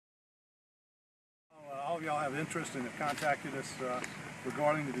of y'all have interest and have contacted us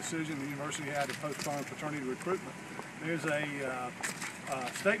regarding the decision the university had to postpone fraternity recruitment. There's a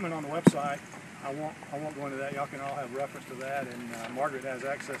statement on the website. I won't go into that. Y'all can all have reference to that, and Margaret has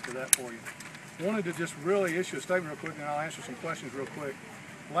access to that for you. I wanted to just really issue a statement real quick, and I'll answer some questions real quick.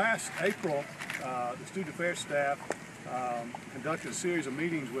 Last April, the student affairs staff conducted a series of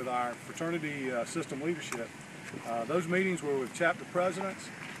meetings with our fraternity system leadership. Those meetings were with chapter presidents,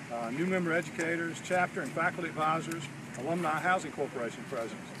 new member educators, chapter and faculty advisors, alumni housing corporation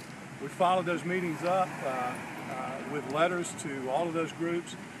presidents. We followed those meetings up with letters to all of those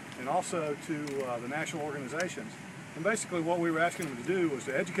groups and also to the national organizations. And basically what we were asking them to do was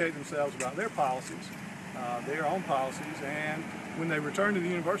to educate themselves about their policies, their own policies, and when they return to the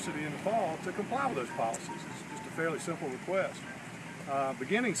university in the fall, to comply with those policies. It's just a fairly simple request.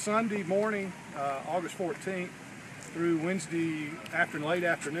 Beginning Sunday morning, August 14th, through Wednesday late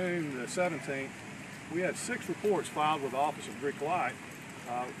afternoon, the 17th, we had 6 reports filed with the Office of Greek Life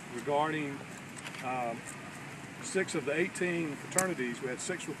regarding 6 of the 18 fraternities. We had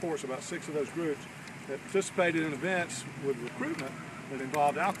 6 reports about 6 of those groups that participated in events with recruitment that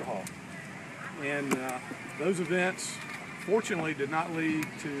involved alcohol. And those events, fortunately, did not lead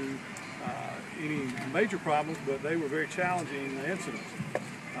to any major problems, but they were very challenging incidents.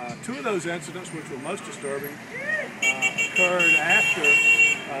 2 of those incidents, which were most disturbing, occurred after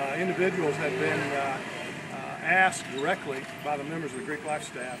individuals had been asked directly by the members of the Greek Life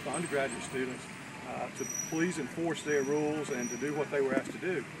staff, the undergraduate students, to please enforce their rules and to do what they were asked to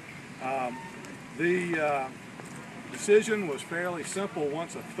do. The decision was fairly simple.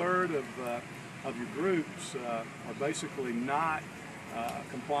 Once a third of your groups are basically not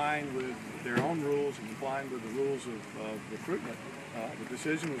complying with their own rules and complying with the rules of recruitment, the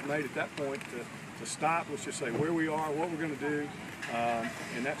decision was made at that point to stop, let's just say, where we are, what we're going to do,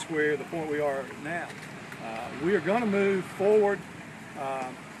 and that's where the point we are now. We are going to move forward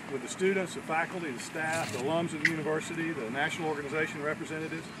with the students, the faculty, the staff, the alums of the university, the national organization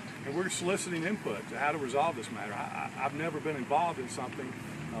representatives, and we're soliciting input to how to resolve this matter. I've never been involved in something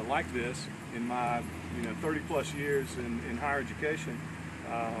like this in my 30-plus years in higher education,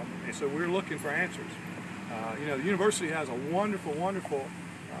 and so we're looking for answers. The university has a wonderful, wonderful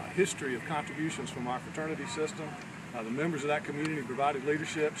history of contributions from our fraternity system. The members of that community provided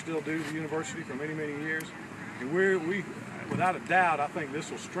leadership, still do to the university for many, many years. And we, without a doubt, I think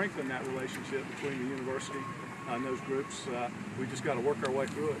this will strengthen that relationship between the university and those groups. We just got to work our way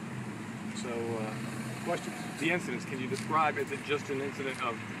through it. So, questions? The incidents, can you describe, is it just an incident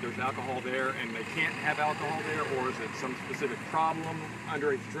of there's alcohol there and they can't have alcohol there, or is it some specific problem,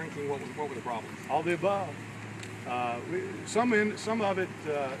 underage drinking? What were the problems? All the above. Some of it,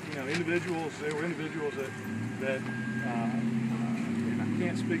 individuals, there were individuals that and I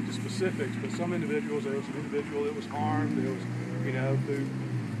can't speak to specifics, but some individuals, there was an individual that was harmed, there was,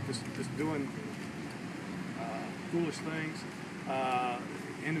 who just doing foolish things.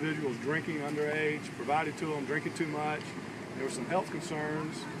 Individuals drinking underage, provided to them, drinking too much. There were some health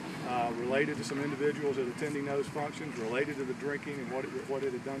concerns related to some individuals that attending those functions, related to the drinking and what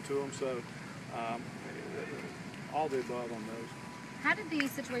it had done to them. So all the above on those. How did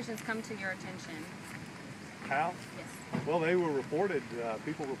these situations come to your attention? How? Yes. Well, they were reported.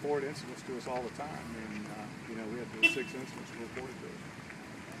 People report incidents to us all the time, and we had the 6 incidents reported to us.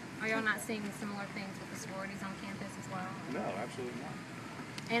 Are y'all not seeing similar things with the sororities on campus as well? No, absolutely not.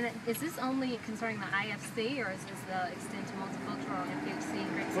 And is this only concerning the IFC, or is this the extent to multicultural FPHC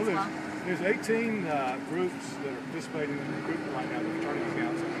groups as well? There's 18 groups that are participating in recruitment right now at the Fraternity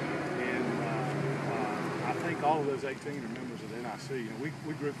Council, and I think all of those 18 are members of the NIC.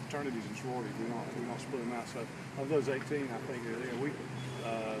 We group fraternities and sororities. We don't split them out. So of those 18, I think they're there.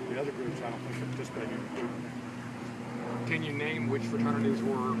 The other groups, I don't think are participating in recruitment. Can you name which fraternities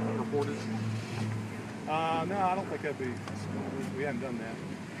were reported? No, I don't think that'd be. We haven't done that.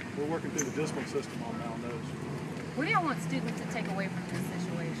 We're working through the discipline system on those. What do y'all want students to take away from this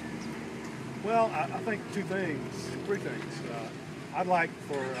situation? Well, I think 3 things. I'd like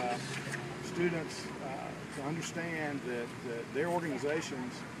for students to understand that their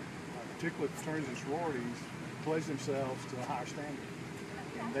organizations, particularly fraternities and sororities, pledge themselves to a higher standard.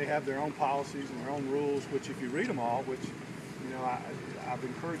 And they have their own policies and their own rules, which if you read them all, which I've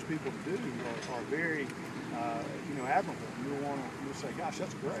encouraged people to do, are very admirable. You'll say, gosh,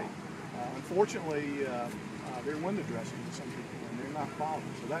 that's great. Unfortunately, they're window dressing to some people, and they're not following.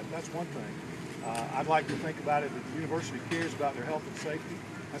 So that's one thing. I'd like to think about it that the university cares about their health and safety.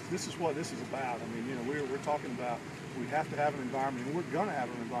 This is what this is about. I mean, we're talking about we have to have an environment, and we're going to have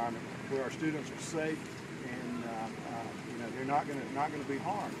an environment where our students are safe and they're not going to be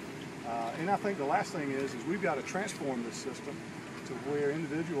harmed. And I think the last thing is we've got to transform this system to where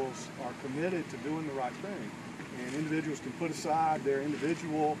individuals are committed to doing the right thing, and individuals can put aside their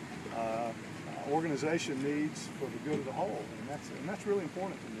individual organization needs for the good of the whole, and that's really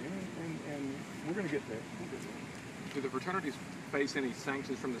important to me. And we're going to get there. Do the fraternities face any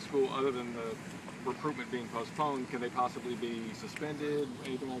sanctions from the school other than the recruitment being postponed? Can they possibly be suspended?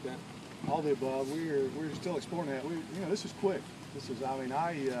 Anything like that? All the above. We're still exploring that. This is quick. This is. I mean,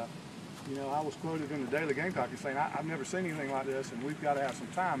 I was quoted in the Daily Gamecock saying I've never seen anything like this, and we've got to have some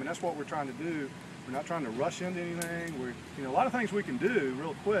time. And that's what we're trying to do. We're not trying to rush into anything. A lot of things we can do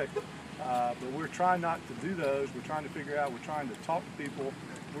real quick, but we're trying not to do those. We're trying to figure out. We're trying to talk to people.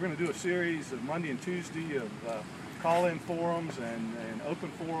 We're going to do a series of Monday and Tuesday of call-in forums and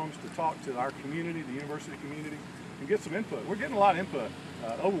open forums to talk to our community, the university community, and get some input. We're getting a lot of input,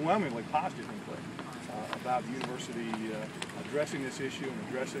 overwhelmingly positive input about the university addressing this issue and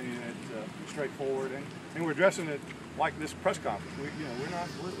addressing it straightforward, and we're addressing it like this press conference.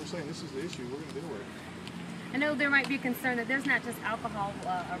 We're saying this is the issue. We're going to deal with it. I know there might be a concern that there's not just alcohol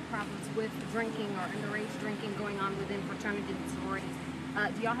or problems with drinking or underage drinking going on within fraternities and sororities.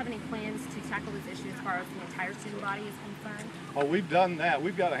 Do y'all have any plans to tackle this issue as far as the entire student body is concerned? Oh, we've done that.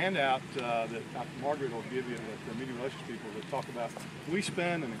 We've got a handout that Margaret will give you, the media relations people, that talk about. We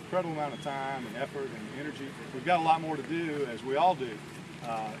spend an incredible amount of time and effort and energy. We've got a lot more to do, as we all do,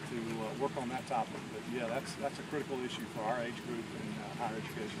 to work on that topic. But yeah, that's a critical issue for our age group in higher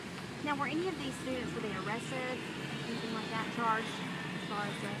education. Now, were any of these students, were they arrested, anything like that, charged as far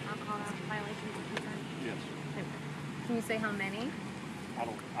as the alcohol violations are concerned? Yes. Can you say how many?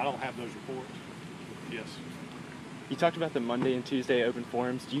 I don't have those reports. Yes. You talked about the Monday and Tuesday open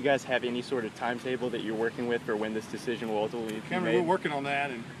forums. Do you guys have any sort of timetable that you're working with for when this decision will ultimately be Cameron, made? we're working on that,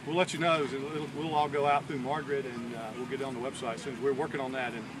 and we'll let you know. We'll all go out through Margaret, and we'll get it on the website as soon as we're working on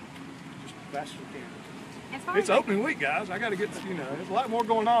that, and just as fast as we can. It's opening week, guys. I got to get, there's a lot more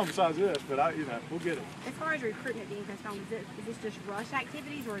going on besides this, but we'll get it. As far as recruitment being postponed, is this just rush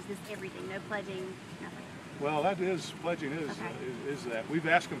activities, or is this everything? No pledging, nothing? Well, that is, pledging is that. We've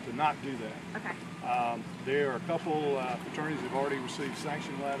asked them to not do that. Okay. There are a couple fraternities that have already received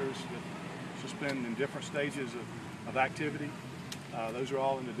sanction letters that suspend in different stages of activity. Those are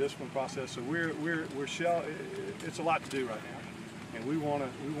all in the discipline process. So it's a lot to do right now, and we want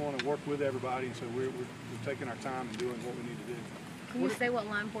to work with everybody. And so we're taking our time and doing what we need to do. Can you say what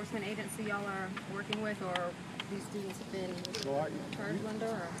law enforcement agency y'all are working with, or these students have been charged under?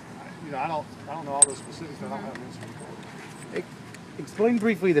 Or? I don't know all those specifics. I don't have an answer for it. Explain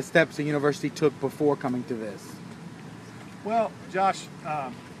briefly the steps the university took before coming to this. Well, Josh,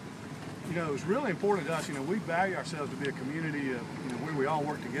 it was really important to us. We value ourselves to be a community of, where we all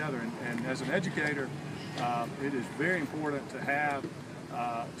work together. And as an educator, it is very important to have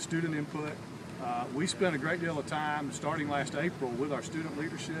student input. We spent a great deal of time starting last April with our student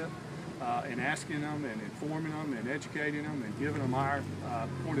leadership and asking them and informing them and educating them and giving them our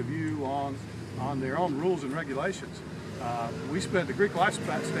point of view on their own rules and regulations. The Greek Life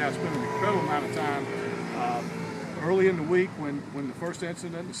staff spent an incredible amount of time early in the week when the first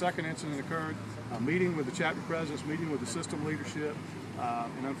incident, the second incident occurred, meeting with the chapter presidents, meeting with the system leadership,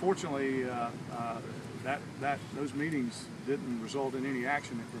 and unfortunately those meetings didn't result in any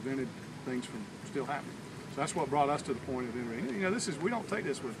action that prevented things from still happening. So that's what brought us to the point of entering. We don't take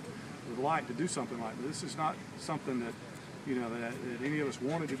this with light to do something like this. This is not something that that any of us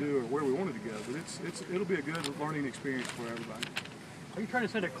wanted to do or where we wanted to go, but it'll be a good learning experience for everybody. Are you trying to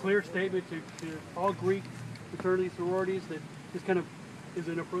send a clear statement to all Greek fraternities, sororities that this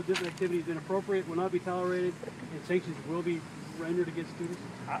activity is inappropriate, will not be tolerated, and sanctions will be rendered against students?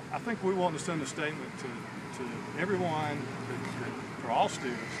 I think we want to send a statement to everyone, for all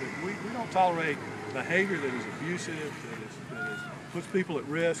students, that we don't tolerate behavior that is abusive, that puts people at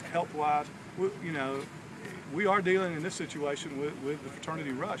risk health-wise. We are dealing in this situation with the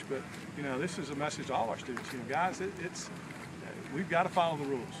fraternity rush, but this is a message to all our students. Guys, we've got to follow the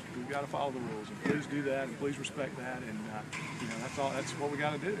rules. We've got to follow the rules, and please do that, and please respect that, and that's all. That's what we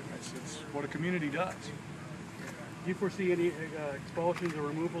got to do. It's what a community does. Do you foresee any expulsions or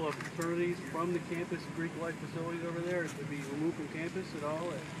removal of fraternities from the campus Greek Life facilities over there? To be removed from campus at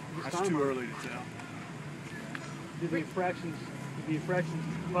all? That's too early to tell. Do the infractions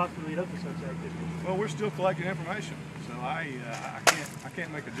possibly lead up to such activity? Well, we're still collecting information, so I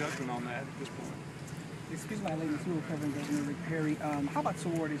can't make a judgment on that at this point. Excuse my lady, School Covering Governor Rick Perry. How about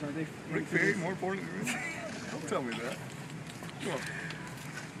sororities? Are they Rick Perry more important than Rick? Don't tell me that. Come on.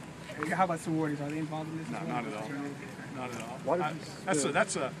 How about sororities? Are they involved in this? No, not at all. Not at all.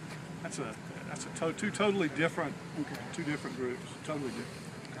 That's two totally different, two different groups. Totally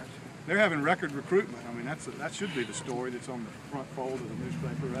different. Gotcha. they're having record recruitment. I mean, that should be the story that's on the front fold of the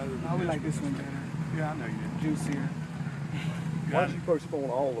newspaper rather than I would like this one better, Yeah, I know you did. juicier. Why don't you postpone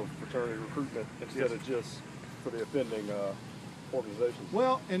all of fraternity recruitment instead Yes. of just for the offending organizations?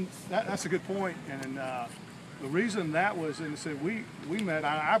 Well, and that's a good point. And the reason that was, and said we met.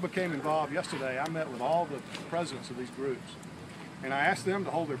 I became involved yesterday. I met with all the presidents of these groups, and I asked them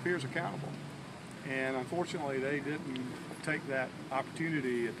to hold their peers accountable. And unfortunately, they didn't take that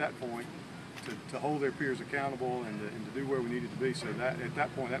opportunity at that point to hold their peers accountable and to do where we needed to be. So that at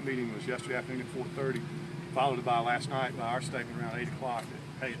that point, that meeting was yesterday afternoon at 4:30, followed by last night by our statement around 8 o'clock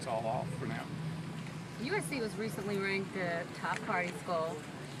that, hey, it's all off for now. USC was recently ranked the top party school.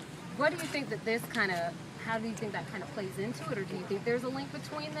 What do you think that this kind of, how do you think that kind of plays into it, or do you think there's a link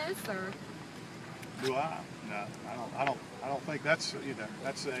between this, or? Do I? No, I don't think that's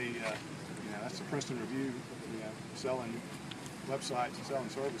that's a that's a Princeton Review, selling websites and selling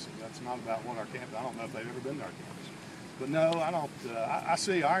services. That's not about what our campus. I don't know if they've ever been to our campus, but no, I don't. I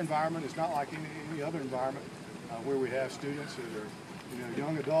see our environment is not like any other environment where we have students that are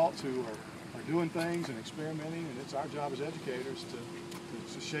young adults who are doing things and experimenting, and it's our job as educators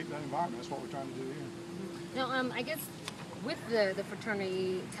to shape that environment. That's what we're trying to do here. Now, I guess with the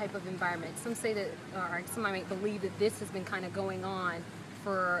fraternity type of environment, some say that, or some might believe that this has been kind of going on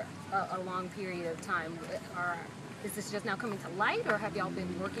for a long period of time. Is this just now coming to light, or have y'all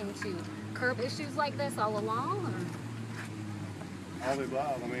been working to curb issues like this all along? Or? All the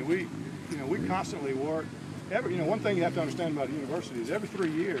above. I mean, we constantly work. One thing you have to understand about a university is every 3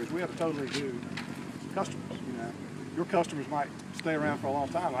 years we have to totally do customers. Your customers might stay around for a long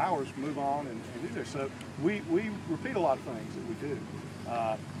time. Ours move on and do this. So we repeat a lot of things that we do.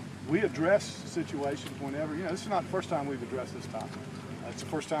 We address situations whenever, this is not the first time we've addressed this topic. It's the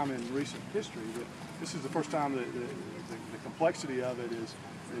first time in recent history, but this is the first time that the complexity of it is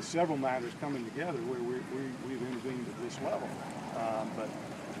several matters coming together where we've intervened at this level.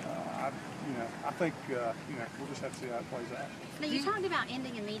 I think we'll just have to see how it plays out. Now, you talked about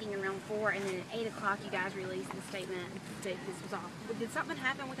ending a meeting around 4, and then at 8 o'clock you guys released the statement that this was off. Did something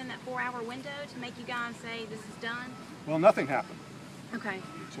happen within that 4-hour window to make you guys say this is done? Well, nothing happened. Okay.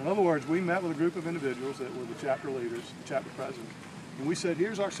 So in other words, we met with a group of individuals that were the chapter leaders, the chapter presidents, and we said,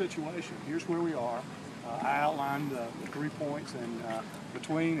 here's our situation, here's where we are. I outlined the 3 points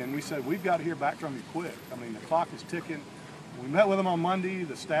and we said, we've got to hear back from you quick. I mean, the clock is ticking. We met with them on Monday,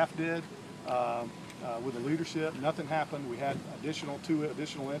 the staff did, with the leadership. Nothing happened. We had 2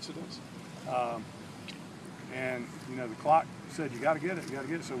 additional incidents. And the clock said, you got to get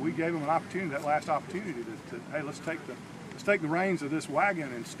it. So we gave them an opportunity, that last opportunity to hey, let's take the reins of this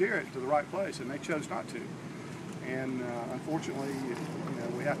wagon and steer it to the right place, and they chose not to. And unfortunately,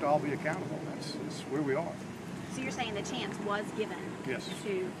 we have to all be accountable. That's where we are. So you're saying the chance was given Yes.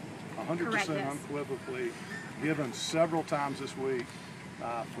 to 100% correct this? unequivocally given several times this week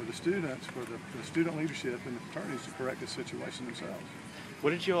for the students, for the student leadership and the fraternities to correct this situation themselves.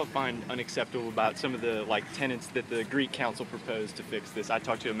 What did you all find unacceptable about some of the tenets that the Greek Council proposed to fix this? I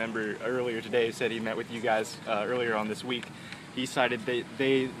talked to a member earlier today who said he met with you guys earlier on this week. He cited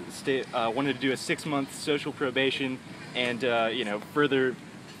they wanted to do a 6-month social probation, and further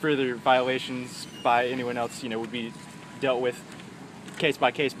violations by anyone else would be dealt with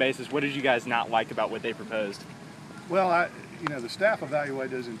case-by-case basis. What did you guys not like about what they proposed? Well, the staff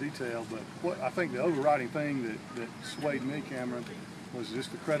evaluated those in detail, but what I think the overriding thing that swayed me, Cameron, was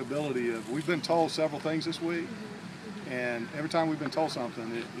just the credibility of, we've been told several things this week, and every time we've been told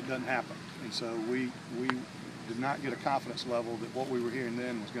something, it doesn't happen. And so we did not get a confidence level that what we were hearing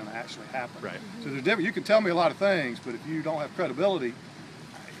then was going to actually happen. Right. So there's different. You can tell me a lot of things, but if you don't have credibility,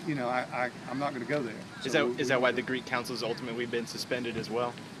 I'm not going to go there. Is that why the Greek Council's ultimately been suspended as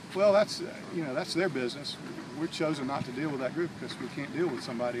well? Well, that's their business. We're chosen not to deal with that group because we can't deal with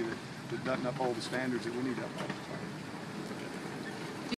somebody that doesn't uphold the standards that we need to uphold.